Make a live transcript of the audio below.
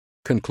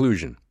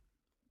Conclusion.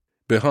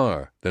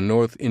 Bihar, the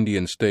North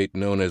Indian state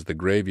known as the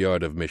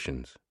Graveyard of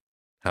Missions.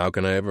 How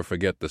can I ever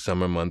forget the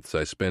summer months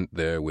I spent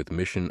there with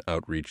mission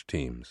outreach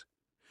teams?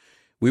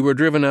 We were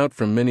driven out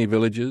from many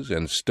villages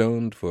and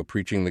stoned for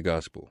preaching the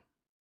gospel.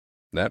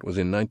 That was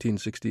in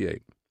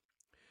 1968.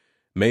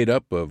 Made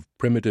up of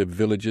primitive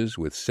villages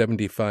with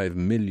 75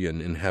 million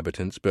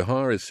inhabitants,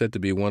 Bihar is said to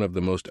be one of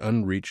the most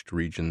unreached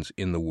regions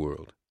in the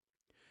world.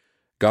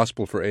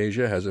 Gospel for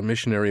Asia has a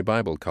missionary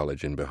Bible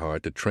college in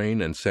Bihar to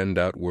train and send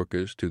out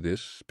workers to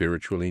this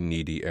spiritually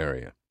needy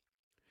area.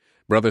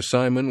 Brother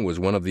Simon was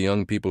one of the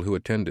young people who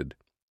attended.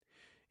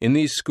 In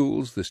these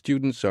schools, the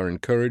students are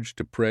encouraged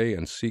to pray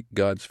and seek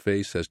God's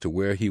face as to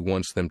where He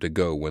wants them to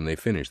go when they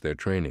finish their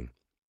training.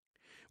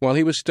 While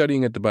he was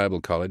studying at the Bible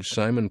college,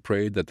 Simon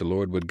prayed that the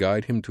Lord would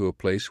guide him to a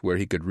place where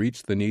he could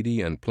reach the needy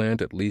and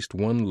plant at least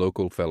one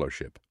local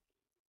fellowship.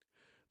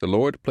 The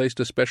Lord placed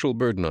a special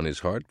burden on his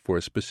heart for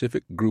a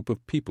specific group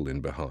of people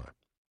in Bihar,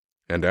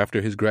 and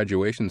after his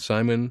graduation,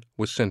 Simon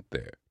was sent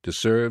there to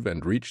serve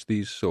and reach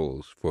these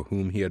souls for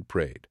whom he had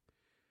prayed.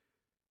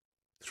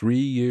 3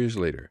 years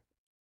later,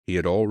 he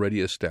had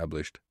already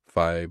established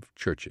 5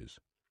 churches.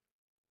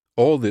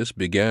 All this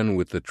began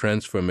with the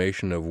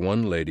transformation of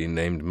one lady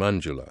named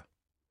Manjula.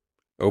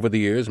 Over the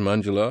years,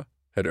 Manjula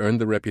had earned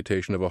the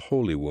reputation of a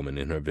holy woman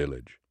in her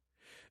village.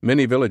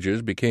 Many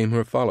villagers became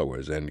her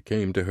followers and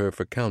came to her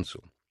for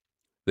counsel.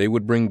 They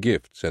would bring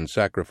gifts and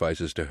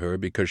sacrifices to her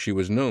because she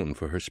was known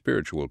for her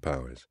spiritual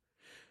powers.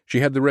 She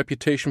had the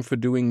reputation for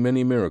doing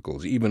many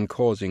miracles, even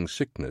causing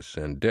sickness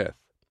and death.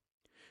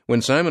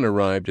 When Simon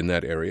arrived in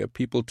that area,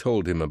 people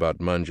told him about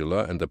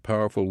Manjula and the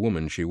powerful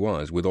woman she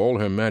was, with all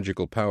her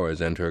magical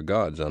powers and her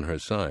gods on her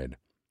side.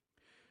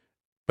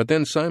 But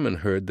then Simon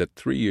heard that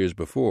 3 years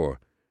before,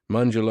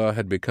 Manjula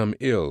had become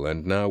ill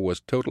and now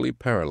was totally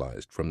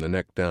paralyzed from the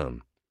neck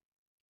down.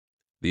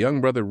 The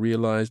young brother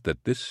realized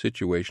that this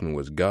situation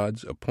was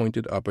God's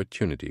appointed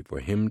opportunity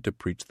for him to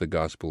preach the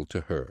gospel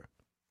to her.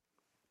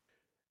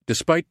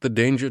 Despite the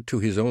danger to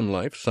his own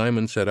life,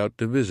 Simon set out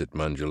to visit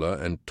Manjula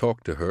and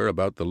talk to her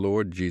about the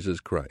Lord Jesus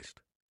Christ.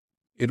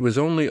 It was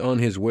only on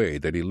his way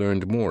that he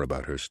learned more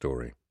about her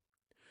story.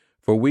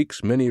 For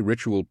weeks, many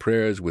ritual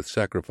prayers with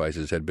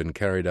sacrifices had been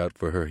carried out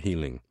for her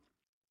healing.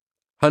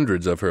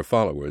 Hundreds of her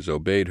followers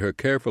obeyed her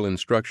careful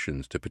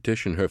instructions to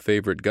petition her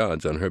favorite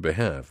gods on her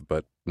behalf,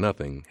 but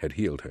nothing had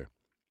healed her.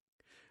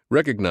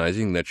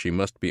 Recognizing that she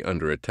must be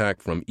under attack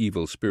from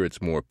evil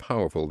spirits more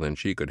powerful than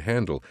she could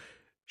handle,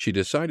 she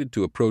decided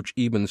to approach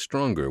even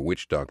stronger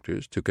witch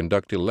doctors to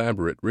conduct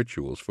elaborate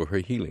rituals for her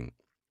healing.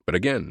 But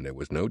again, there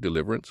was no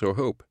deliverance or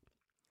hope.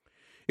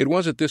 It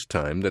was at this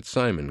time that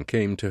Simon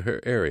came to her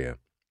area.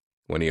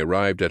 When he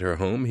arrived at her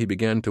home, he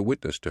began to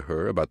witness to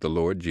her about the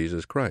Lord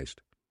Jesus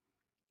Christ.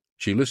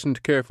 She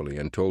listened carefully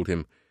and told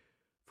him,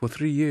 "For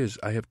 3 years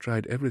I have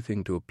tried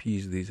everything to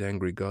appease these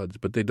angry gods,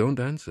 but they don't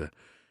answer,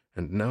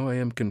 and now I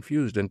am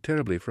confused and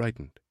terribly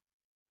frightened."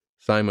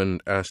 Simon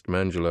asked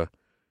Manjula,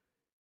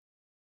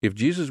 "If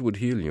Jesus would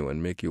heal you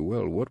and make you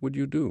well, what would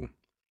you do?"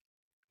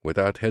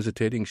 Without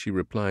hesitating, she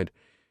replied,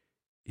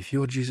 "If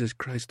your Jesus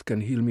Christ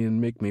can heal me and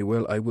make me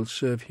well, I will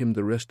serve him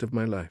the rest of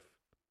my life."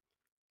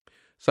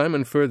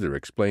 Simon further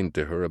explained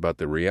to her about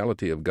the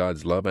reality of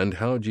God's love and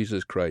how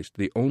Jesus Christ,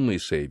 the only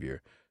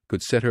Savior,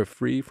 could set her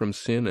free from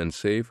sin and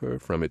save her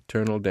from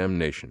eternal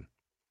damnation.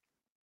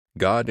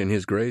 God, in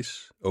His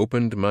grace,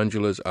 opened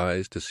Manjula's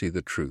eyes to see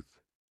the truth.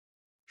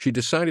 She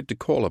decided to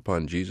call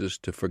upon Jesus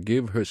to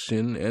forgive her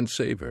sin and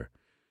save her.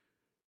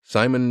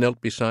 Simon knelt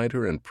beside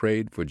her and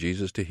prayed for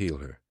Jesus to heal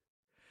her.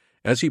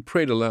 As he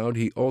prayed aloud,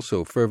 he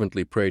also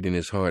fervently prayed in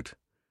his heart,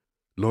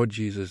 "Lord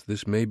Jesus,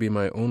 this may be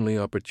my only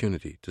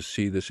opportunity to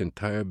see this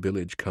entire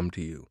village come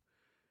to you.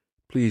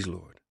 Please,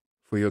 Lord,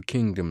 for your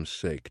kingdom's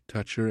sake,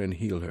 touch her and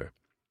heal her.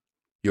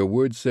 Your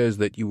word says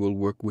that you will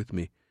work with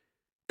me,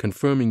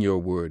 confirming your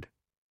word,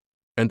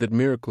 and that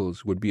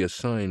miracles would be a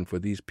sign for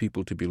these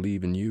people to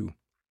believe in you."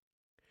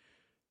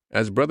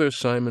 As Brother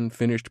Simon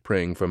finished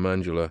praying for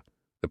Manjula,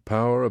 the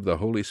power of the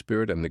Holy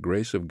Spirit and the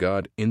grace of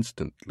God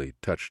instantly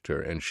touched her,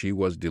 and she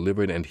was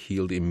delivered and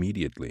healed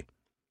immediately.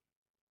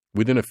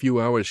 Within a few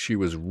hours she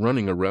was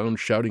running around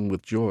shouting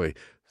with joy,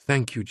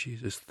 "Thank you,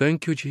 Jesus!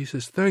 Thank you,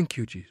 Jesus! Thank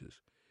you, Jesus!"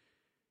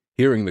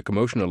 Hearing the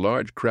commotion, a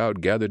large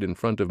crowd gathered in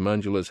front of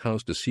Manjula's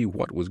house to see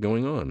what was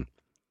going on.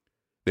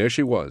 There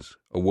she was,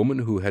 a woman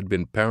who had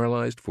been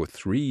paralyzed for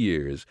 3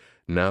 years,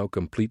 now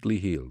completely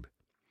healed.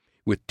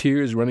 With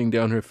tears running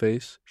down her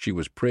face, she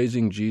was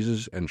praising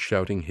Jesus and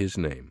shouting His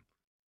name.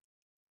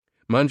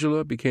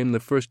 Manjula became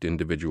the first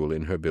individual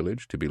in her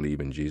village to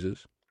believe in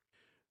Jesus.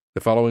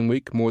 The following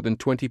week, more than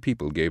 20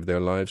 people gave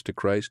their lives to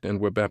Christ and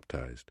were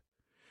baptized.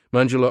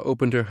 Manjula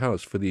opened her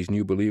house for these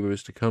new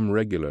believers to come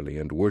regularly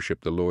and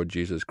worship the Lord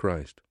Jesus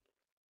Christ.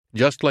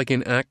 Just like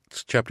in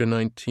Acts chapter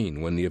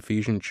 19, when the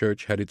Ephesian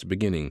church had its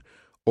beginning,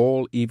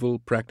 all evil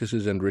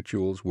practices and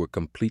rituals were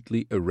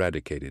completely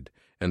eradicated,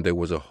 and there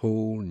was a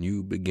whole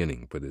new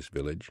beginning for this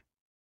village.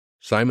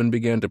 Simon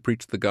began to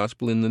preach the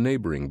gospel in the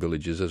neighboring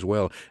villages as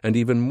well, and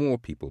even more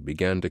people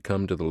began to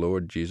come to the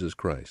Lord Jesus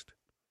Christ.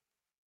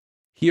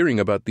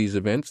 Hearing about these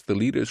events, the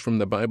leaders from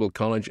the Bible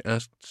College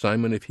asked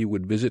Simon if he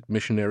would visit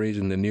missionaries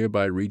in the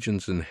nearby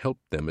regions and help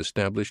them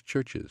establish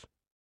churches.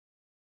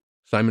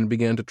 Simon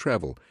began to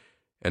travel,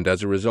 and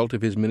as a result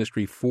of his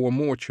ministry, 4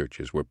 more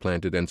churches were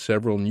planted and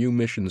several new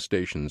mission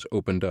stations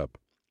opened up.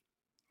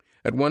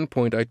 At one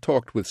point, I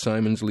talked with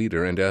Simon's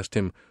leader and asked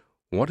him,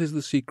 "What is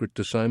the secret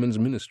to Simon's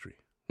ministry?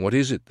 What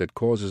is it that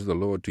causes the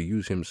Lord to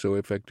use him so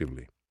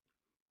effectively?"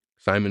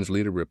 Simon's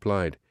leader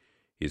replied,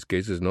 "His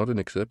case is not an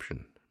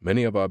exception.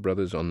 Many of our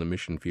brothers on the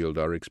mission field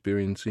are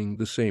experiencing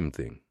the same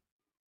thing.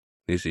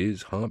 This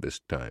is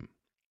harvest time."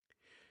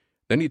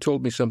 Then he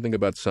told me something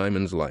about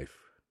Simon's life.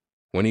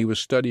 When he was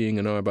studying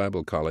in our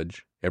Bible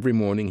college, every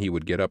morning he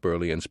would get up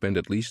early and spend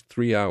at least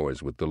 3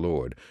 hours with the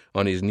Lord,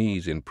 on his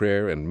knees in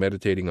prayer and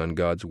meditating on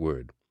God's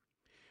Word.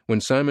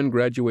 When Simon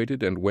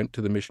graduated and went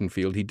to the mission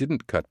field, he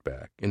didn't cut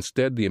back.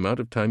 Instead, the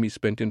amount of time he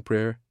spent in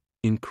prayer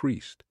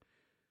increased.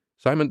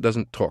 Simon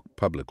doesn't talk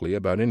publicly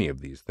about any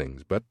of these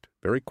things, but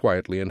very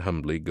quietly and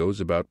humbly goes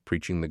about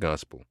preaching the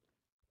gospel.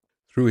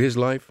 Through his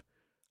life,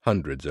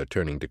 hundreds are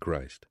turning to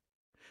Christ.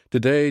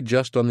 Today,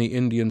 just on the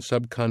Indian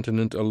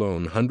subcontinent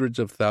alone, hundreds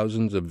of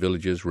thousands of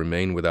villages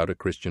remain without a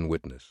Christian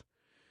witness.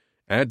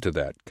 Add to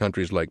that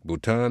countries like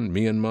Bhutan,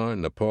 Myanmar,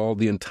 Nepal,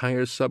 the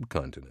entire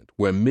subcontinent,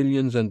 where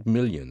millions and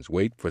millions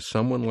wait for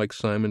someone like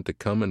Simon to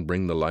come and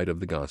bring the light of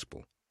the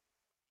gospel.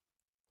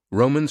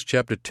 Romans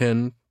chapter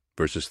 10,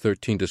 verses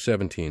 13 to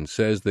 17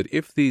 says that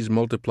if these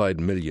multiplied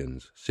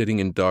millions, sitting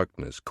in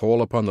darkness,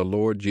 call upon the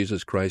Lord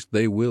Jesus Christ,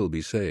 they will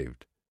be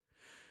saved.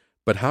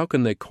 But how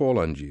can they call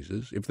on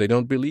Jesus if they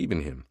don't believe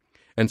in him?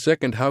 And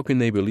second, how can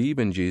they believe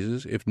in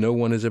Jesus if no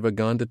one has ever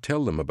gone to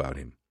tell them about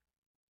him?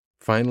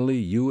 Finally,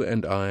 you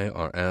and I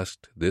are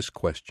asked this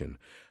question: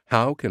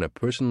 how can a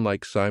person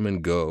like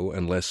Simon go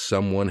unless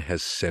someone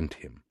has sent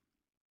him?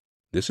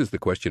 This is the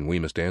question we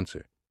must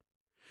answer.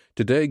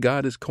 Today,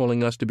 God is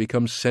calling us to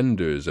become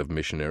senders of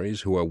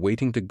missionaries who are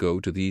waiting to go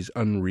to these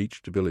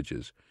unreached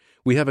villages.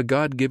 We have a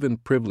God-given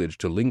privilege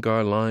to link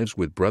our lives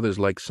with brothers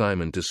like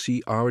Simon to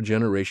see our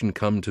generation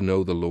come to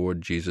know the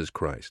Lord Jesus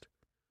Christ.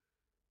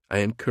 I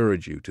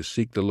encourage you to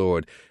seek the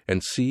Lord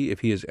and see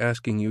if he is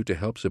asking you to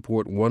help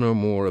support one or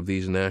more of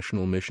these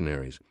national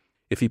missionaries.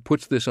 If he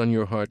puts this on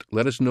your heart,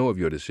 let us know of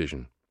your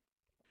decision.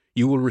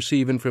 You will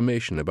receive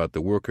information about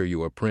the worker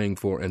you are praying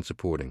for and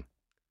supporting.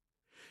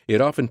 It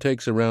often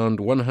takes around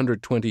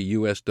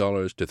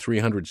 $120 to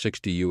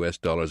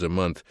 $360 a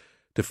month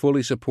to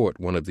fully support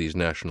one of these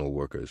national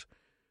workers.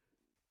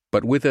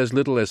 But with as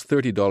little as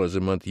 $30 a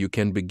month, you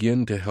can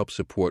begin to help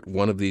support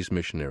one of these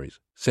missionaries,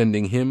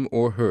 sending him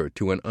or her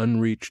to an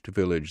unreached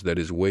village that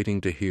is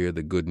waiting to hear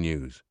the good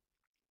news.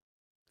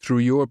 Through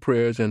your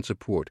prayers and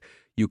support,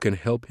 you can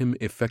help him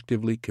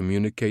effectively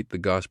communicate the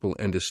gospel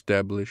and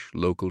establish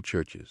local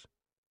churches.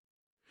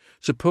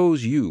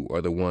 Suppose you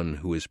are the one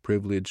who is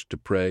privileged to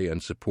pray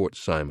and support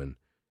Simon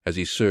as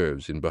he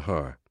serves in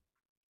Bihar.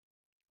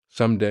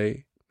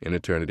 Someday, in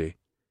eternity,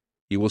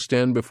 you will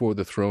stand before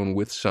the throne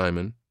with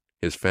Simon,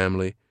 his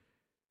family,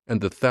 and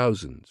the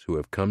thousands who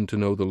have come to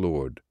know the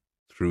Lord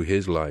through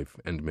his life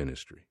and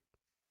ministry.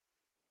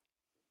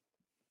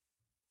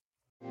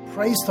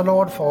 Praise the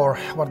Lord for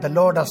what the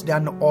Lord has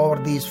done over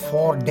these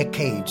 4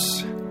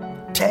 decades.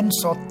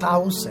 Tens of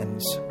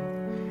thousands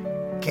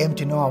came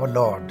to know our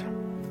Lord.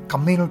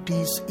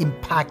 Communities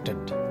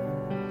impacted.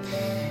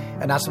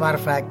 And as a matter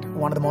of fact,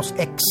 one of the most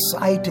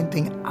exciting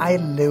things I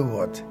live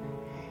with,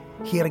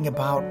 hearing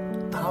about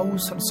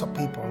thousands of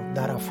people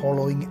that are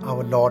following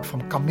our Lord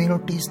from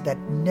communities that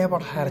never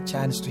had a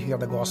chance to hear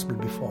the gospel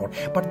before.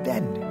 But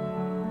then,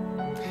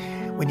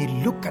 when you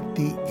look at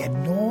the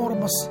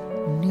enormous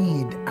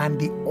need and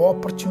the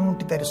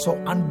opportunity that is so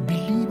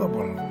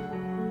unbelievable,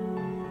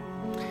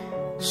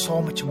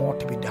 so much more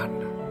to be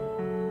done.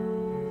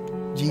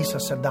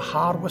 Jesus said the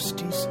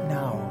harvest is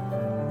now,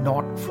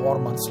 not 4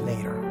 months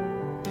later.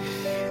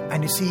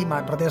 And you see,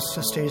 my brothers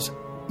and sisters,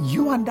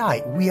 you and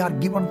I, we are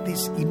given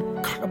this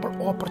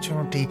incredible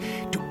opportunity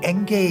to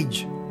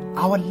engage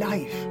our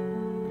life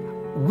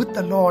with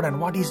the Lord and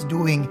what he's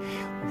doing,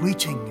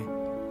 reaching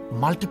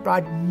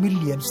multiplied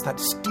millions that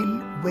still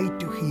wait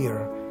to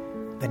hear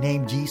the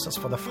name Jesus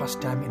for the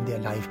first time in their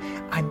life.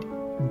 And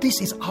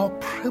this is our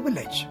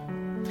privilege.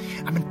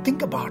 I mean,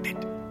 think about it.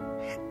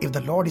 If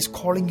the Lord is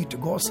calling you to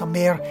go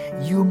somewhere,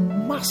 you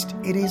must.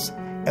 It is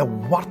a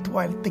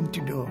worthwhile thing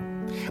to do.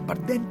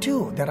 But then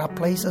too, there are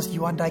places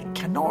you and I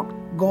cannot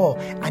go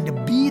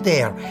and be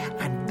there.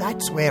 And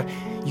that's where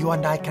you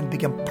and I can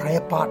become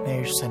prayer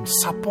partners and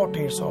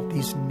supporters of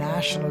these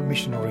national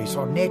missionaries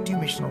or native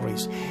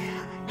missionaries,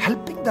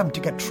 helping them to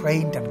get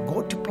trained and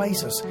go to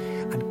places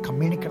and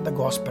communicate the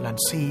gospel and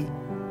see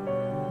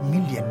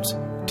millions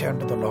turn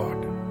to the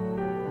Lord.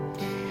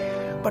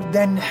 But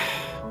then,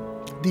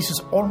 this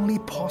is only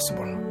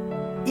possible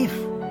if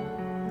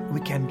we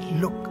can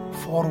look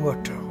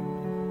forward to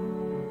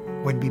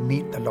when we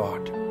meet the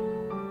Lord.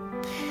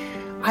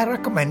 I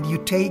recommend you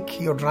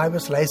take your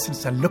driver's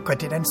license and look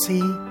at it and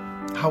see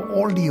how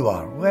old you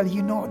are. Well,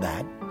 you know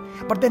that.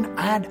 But then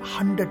add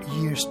 100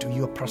 years to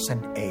your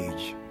present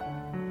age.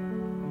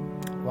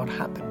 what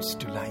happens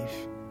to life.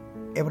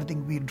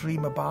 Everything we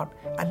dream about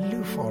and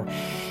live for.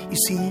 You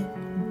see,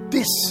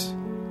 this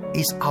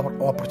is our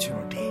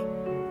opportunity.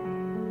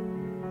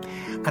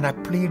 And I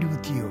plead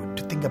with you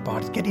to think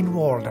about it, get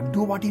involved and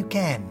do what you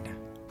can.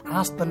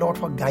 Ask the Lord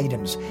for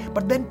guidance.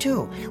 But then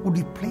too, would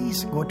you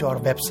please go to our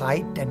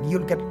website and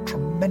you'll get a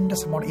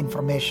tremendous amount of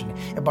information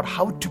about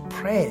how to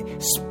pray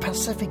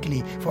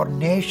specifically for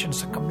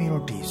nations and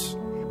communities,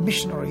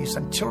 missionaries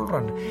and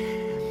children.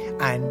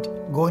 And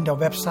go into our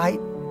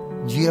website,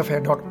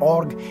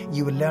 gfa.org,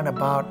 you will learn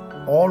about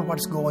all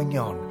what's going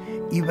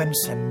on,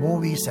 events and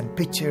movies and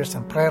pictures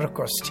and prayer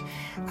requests.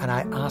 And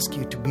I ask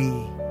you to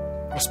be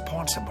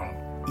responsible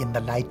in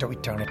the light of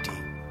eternity.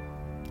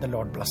 The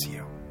Lord bless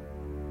you.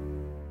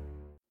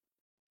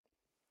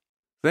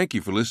 Thank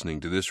you for listening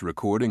to this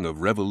recording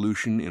of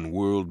Revolution in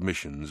World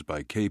Missions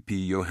by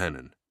K.P.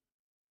 Yohannan.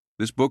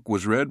 This book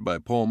was read by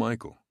Paul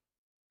Michael.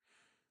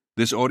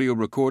 This audio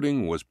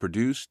recording was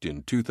produced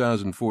in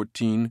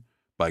 2014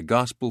 by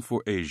Gospel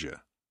for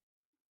Asia.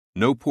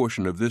 No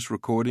portion of this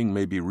recording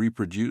may be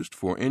reproduced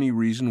for any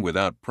reason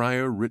without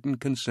prior written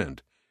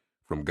consent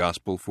from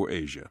Gospel for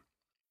Asia.